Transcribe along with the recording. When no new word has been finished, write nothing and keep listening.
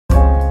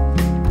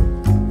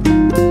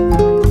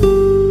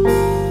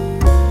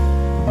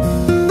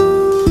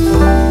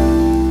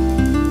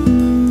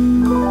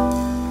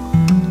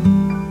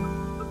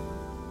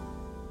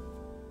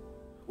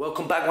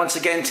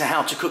again to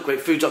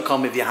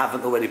howtocookgreatfood.com. If you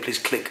haven't already, please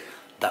click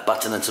that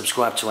button and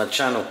subscribe to our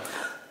channel.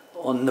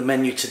 On the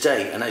menu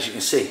today, and as you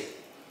can see,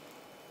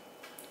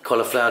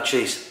 cauliflower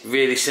cheese,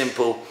 really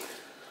simple.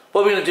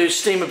 What we're going to do is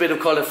steam a bit of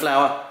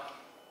cauliflower,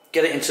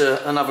 get it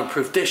into an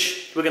oven-proof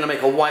dish. We're going to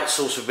make a white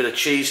sauce with a bit of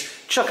cheese,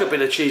 chuck a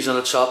bit of cheese on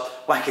the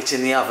top, whack it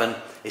in the oven.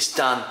 It's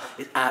done.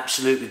 It's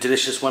absolutely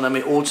delicious. One of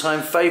my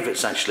all-time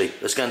favourites, actually.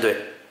 Let's go and do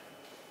it.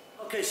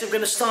 Okay, so we're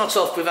going to start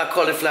off with our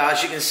cauliflower.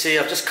 As you can see,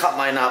 I've just cut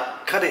mine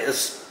up. Cut it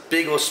as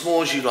big or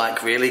small as you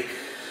like, really.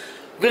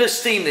 We're going to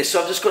steam this,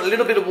 so I've just got a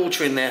little bit of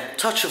water in there,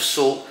 touch of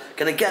salt.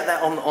 Going to get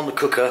that on the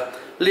cooker,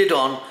 lid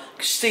on,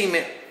 steam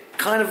it.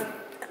 Kind of,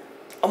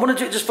 I want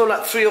to do it just for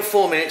like 3 or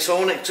 4 minutes. So I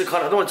want it to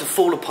I don't want it to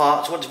fall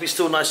apart. I want it to be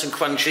still nice and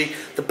crunchy.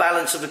 The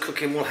balance of the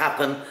cooking will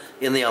happen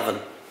in the oven.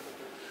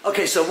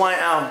 Okay, so while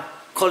our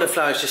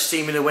cauliflower is just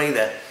steaming away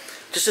there,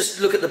 just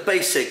look at the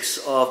basics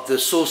of the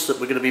sauce that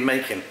we're going to be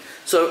making.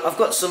 So I've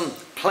got some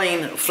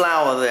plain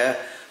flour there,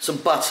 some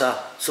butter,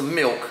 some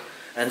milk,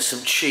 and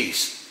some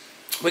cheese.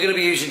 We're going to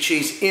be using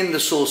cheese in the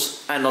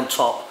sauce and on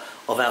top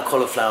of our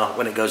cauliflower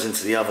when it goes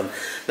into the oven.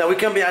 Now we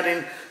can be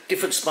adding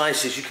different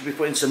spices. You could be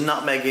putting some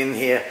nutmeg in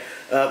here.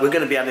 We're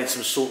going to be adding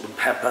some salt and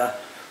pepper,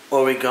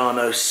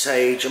 oregano,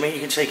 sage. I mean, you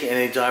can take it in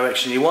any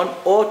direction you want,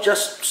 or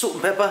just salt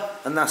and pepper,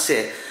 and that's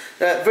it.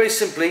 Very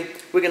simply,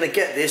 we're going to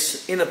get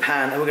this in a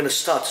pan and we're going to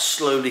start to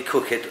slowly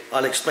cook it.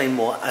 I'll explain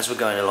more as we're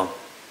going along.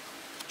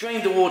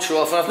 Drained the water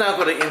off, and I've now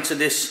got it into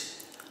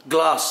this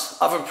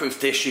glass oven-proof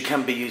dish. You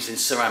can be using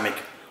ceramic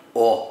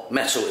or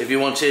metal if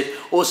you wanted.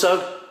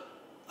 Also,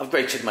 I've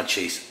grated my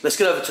cheese. Let's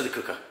get over to the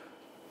cooker.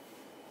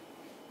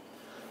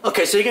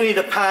 Okay, so you're going to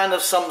need a pan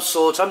of some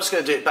sort. I'm just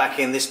going to do it back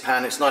in this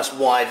pan. It's nice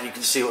wide, you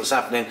can see what's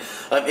happening.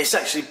 It's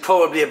actually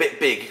probably a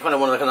bit big. You kind of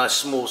want like a nice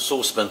small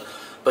saucepan,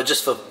 but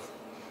just for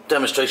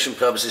demonstration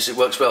purposes it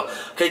works well.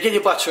 Okay, get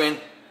your butter in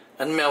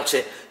and melt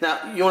it.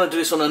 Now you want to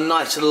do this on a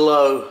nice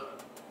low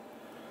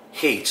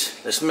heat.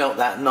 Let's melt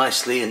that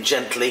nicely and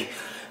gently.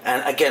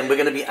 And again, we're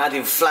going to be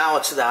adding flour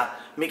to that,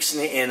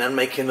 mixing it in and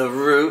making a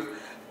roux.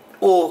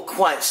 Or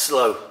quite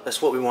slow.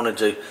 That's what we want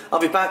to do. I'll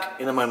be back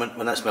in a moment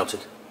when that's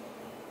melted.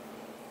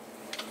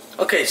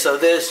 Okay, so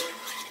there's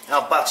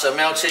our butter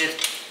melted,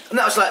 and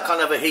that was like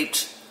kind of a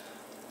heaped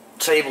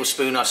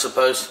tablespoon, I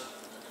suppose.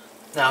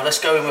 Now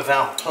let's go in with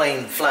our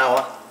plain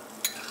flour.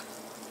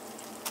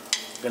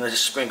 I'm going to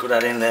just sprinkle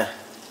that in there.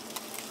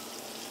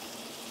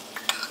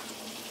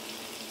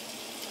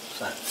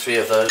 So 3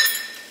 of those.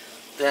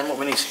 Then what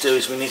we need to do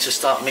is we need to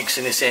start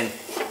mixing this in.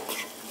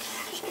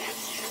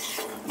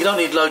 You don't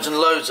need loads and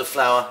loads of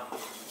flour.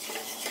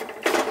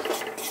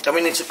 And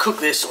we need to cook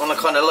this on a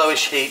kind of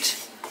lowish heat.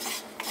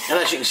 And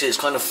as you can see, it's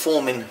kind of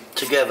forming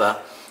together,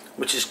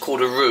 which is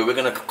called a roux. We're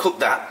going to cook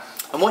that.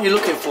 And what you're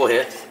looking for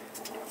here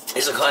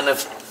is a kind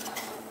of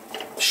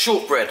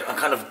shortbread, a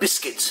kind of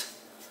biscuit,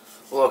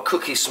 or a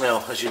cookie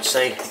smell, as you'd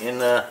say in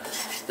the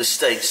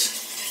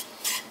States.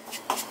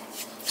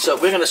 So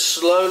we're going to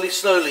slowly,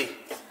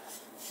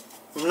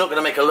 we're not going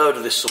to make a load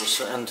of this sauce,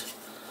 and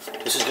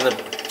this is going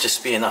to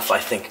just be enough, I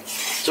think.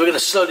 So we're going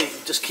to slowly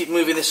just keep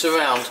moving this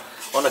around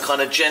on a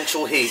kind of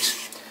gentle heat.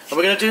 And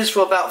we're going to do this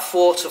for about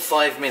 4 to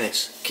 5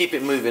 minutes. Keep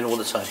it moving all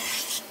the time.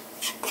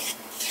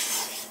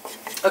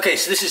 Okay,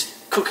 so this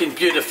is cooking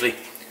beautifully.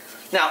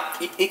 Now,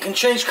 it can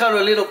change colour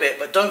a little bit,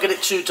 but don't get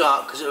it too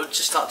dark because it will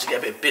just start to get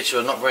a bit bitter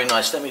and not very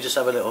nice. Let me just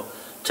have a little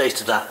taste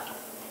of that.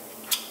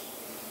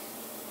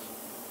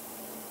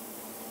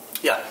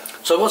 Yeah,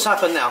 so what's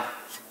happened now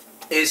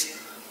is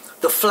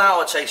the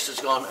flour taste has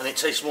gone and it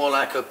tastes more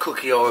like a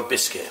cookie or a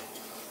biscuit,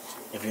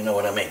 if you know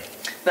what I mean.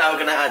 Now we're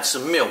going to add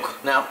some milk.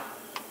 Now,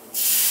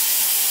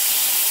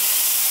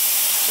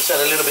 just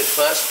add a little bit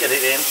first, get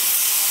it in.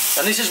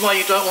 And this is why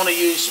you don't want to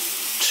use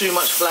too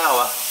much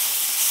flour,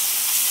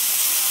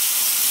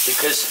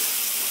 because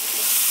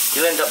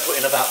you'll end up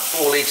putting about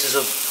 4 litres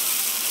of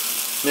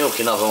milk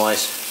in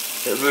otherwise.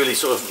 It really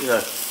sort of, you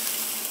know,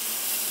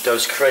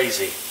 goes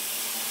crazy.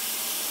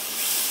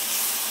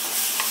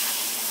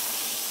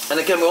 And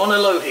again, we're on a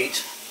low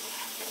heat,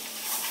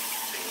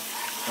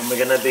 and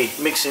we're going to be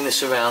mixing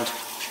this around,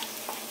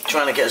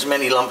 trying to get as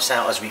many lumps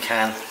out as we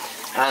can.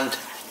 And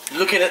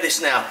looking at this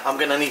now, I'm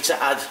going to need to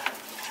add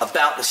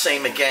about the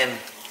same again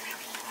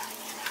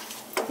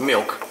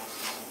milk.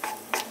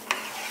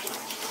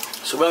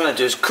 So what I'm going to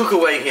do is cook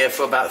away here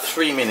for about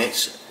 3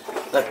 minutes.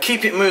 Now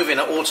keep it moving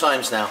at all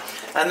times now.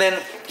 And then,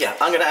 yeah,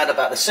 I'm going to add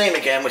about the same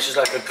again, which is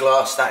like a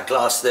glass, that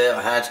glass there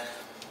I had.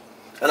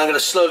 And I'm going to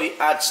slowly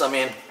add some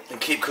in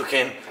and keep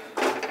cooking.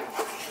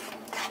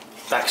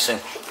 Back soon.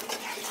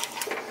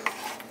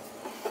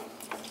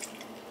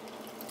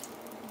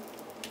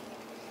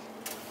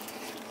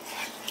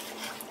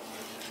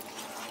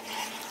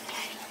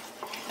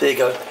 There you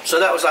go. So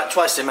that was like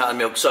twice the amount of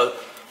milk, so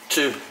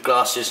 2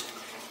 glasses.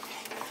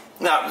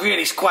 Now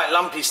really it's quite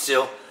lumpy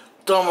still.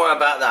 Don't worry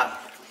about that,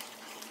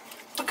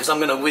 because I'm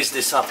going to whiz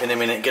this up in a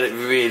minute, get it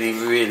really,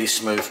 really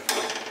smooth.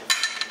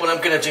 What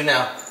I'm going to do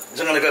now is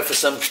I'm going to go for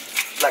some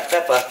black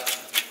pepper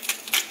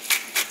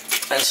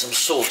and some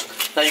salt.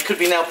 Now you could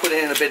be now putting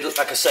in a bit,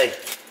 like I say,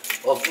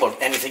 of, well,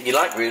 anything you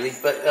like really,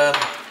 but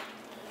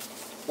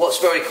what's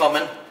very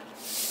common,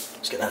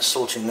 let's get that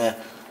salt in there,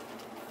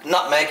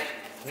 nutmeg.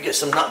 If you get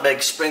some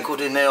nutmeg sprinkled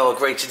in there or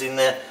grated in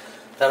there,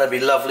 that'd be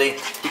lovely.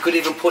 You could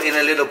even put in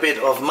a little bit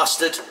of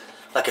mustard,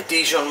 like a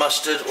Dijon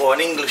mustard or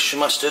an English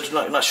mustard,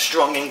 not a nice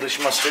strong English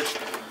mustard.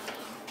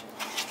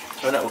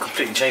 And that will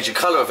completely change the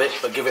colour of it,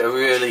 but give it a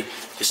really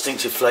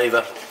distinctive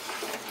flavour.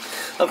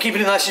 I'm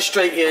keeping it nice and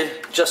straight here,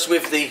 just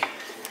with the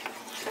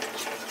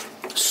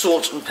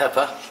salt and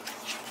pepper.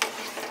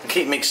 And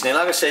keep mixing it.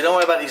 Like I say, don't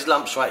worry about these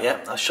lumps right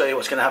yet. I'll show you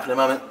what's going to happen in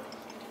a moment.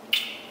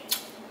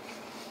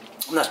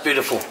 And that's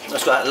beautiful.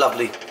 That's got that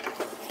lovely,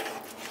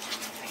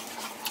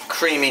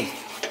 creamy,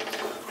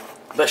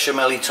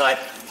 bechamel-y type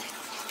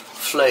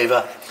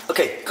flavour.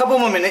 Okay, a couple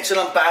more minutes and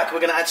I'm back. We're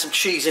going to add some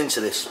cheese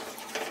into this.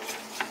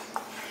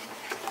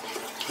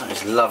 That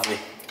is lovely.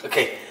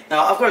 Okay,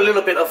 now I've got a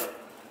little bit of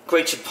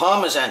grated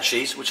Parmesan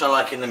cheese, which I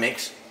like in the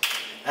mix,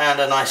 and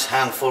a nice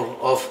handful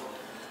of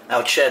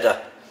our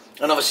cheddar.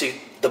 And obviously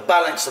the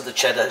balance of the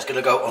cheddar is going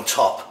to go on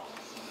top.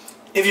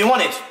 If you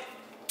wanted,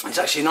 it's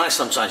actually nice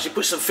sometimes, you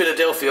put some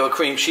Philadelphia or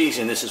cream cheese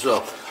in this as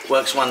well.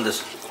 Works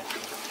wonders.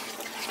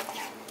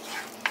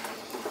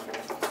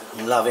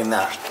 I'm loving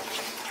that.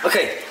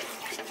 Okay,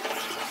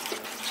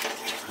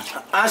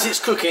 as it's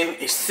cooking,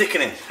 it's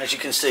thickening, as you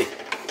can see.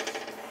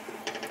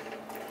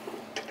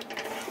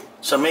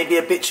 So maybe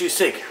a bit too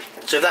thick.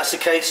 So if that's the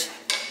case,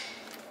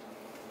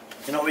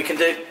 you know what we can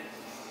do?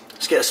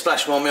 Let's get a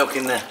splash more milk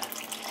in there.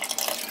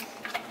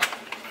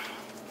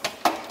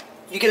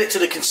 You get it to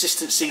the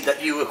consistency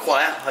that you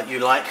require, that you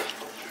like.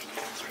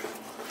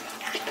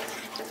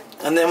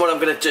 And then what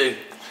I'm going to do,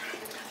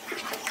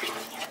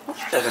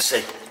 like I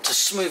say, to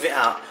smooth it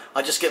out,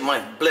 I just get my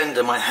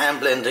blender, my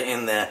hand blender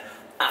in there,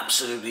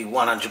 absolutely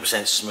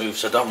 100% smooth,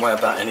 so don't worry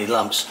about any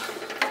lumps.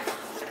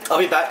 I'll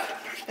be back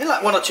in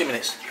like 1 or 2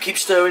 minutes. Keep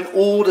stirring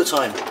all the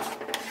time.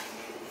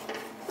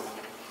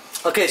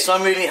 Okay, so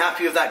I'm really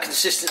happy with that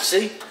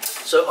consistency.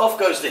 So off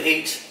goes the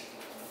heat.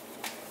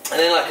 And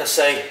then, like I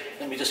say,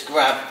 let me just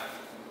grab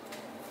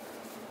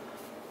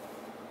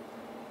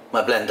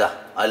my blender.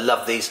 I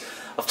love these.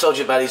 I've told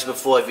you about these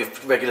before. If you're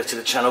regular to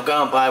the channel,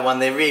 go and buy one.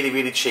 They're really,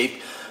 really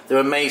cheap. They're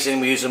amazing.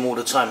 We use them all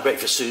the time. Great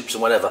for soups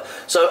and whatever.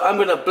 So I'm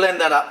going to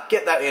blend that up,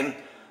 get that in.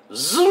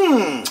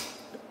 Zoom!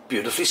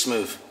 Beautifully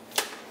smooth.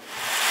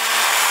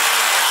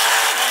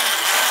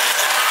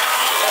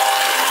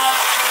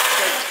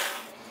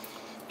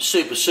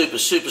 Super, super,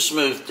 super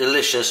smooth,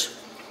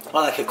 delicious.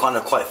 I like it kind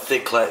of quite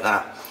thick like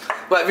that.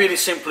 Right, really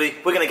simply,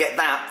 we're going to get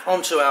that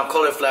onto our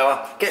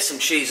cauliflower, get some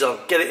cheese on,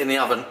 get it in the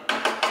oven.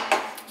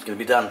 It's going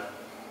to be done.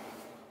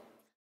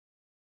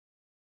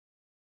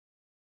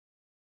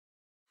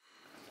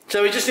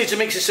 So we just need to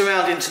mix this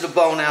around into the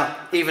bowl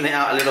now, even it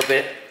out a little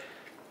bit.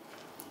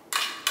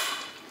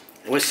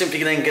 And we're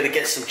simply then going to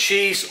get some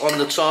cheese on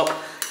the top,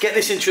 get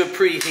this into a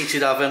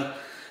preheated oven.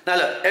 Now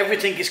look,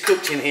 everything is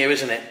cooked in here,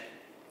 isn't it?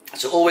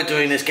 So all we're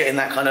doing is getting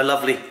that kind of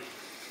lovely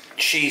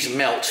cheese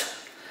melt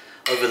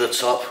over the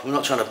top. We're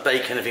not trying to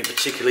bake anything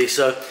particularly.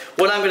 So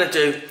what I'm going to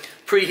do,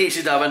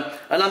 preheated oven,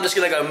 and I'm just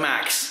going to go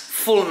max,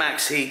 full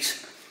max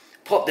heat.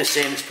 Pop this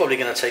in. It's probably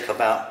going to take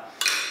about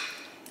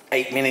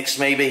 8 minutes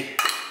maybe.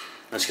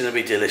 That's going to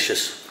be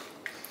delicious.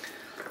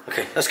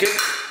 Okay, that's good.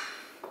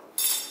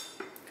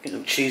 Get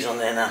some cheese on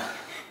there now.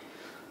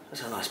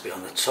 There's a nice bit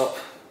on the top.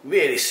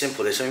 Really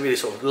simple this. I mean, really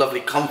sort of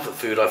lovely comfort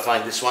food, I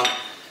find this one.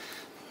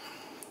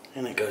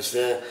 And it goes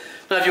there.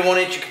 Now if you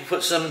wanted, you can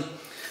put some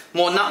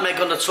more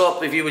nutmeg on the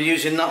top if you were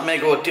using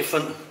nutmeg or a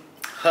different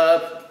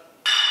herb.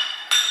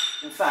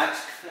 In fact,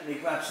 let me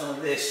grab some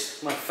of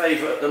this, my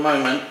favourite at the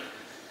moment,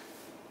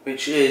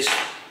 which is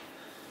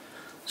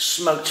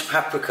smoked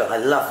paprika. I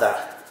love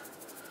that.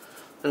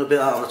 A little bit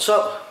out on the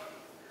top.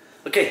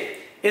 Okay,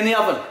 in the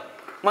oven.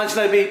 Mine's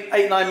going to be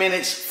 8-9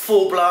 minutes,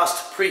 full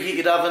blast,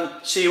 preheated oven.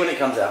 See you when it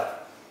comes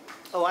out.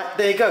 Alright,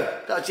 there you go.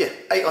 That's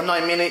it, 8 or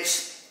 9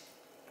 minutes.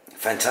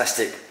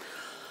 Fantastic.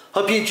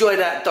 Hope you enjoyed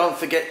that. Don't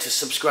forget to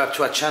subscribe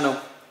to our channel.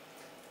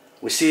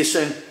 We'll see you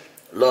soon.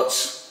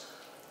 Lots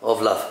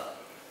of love.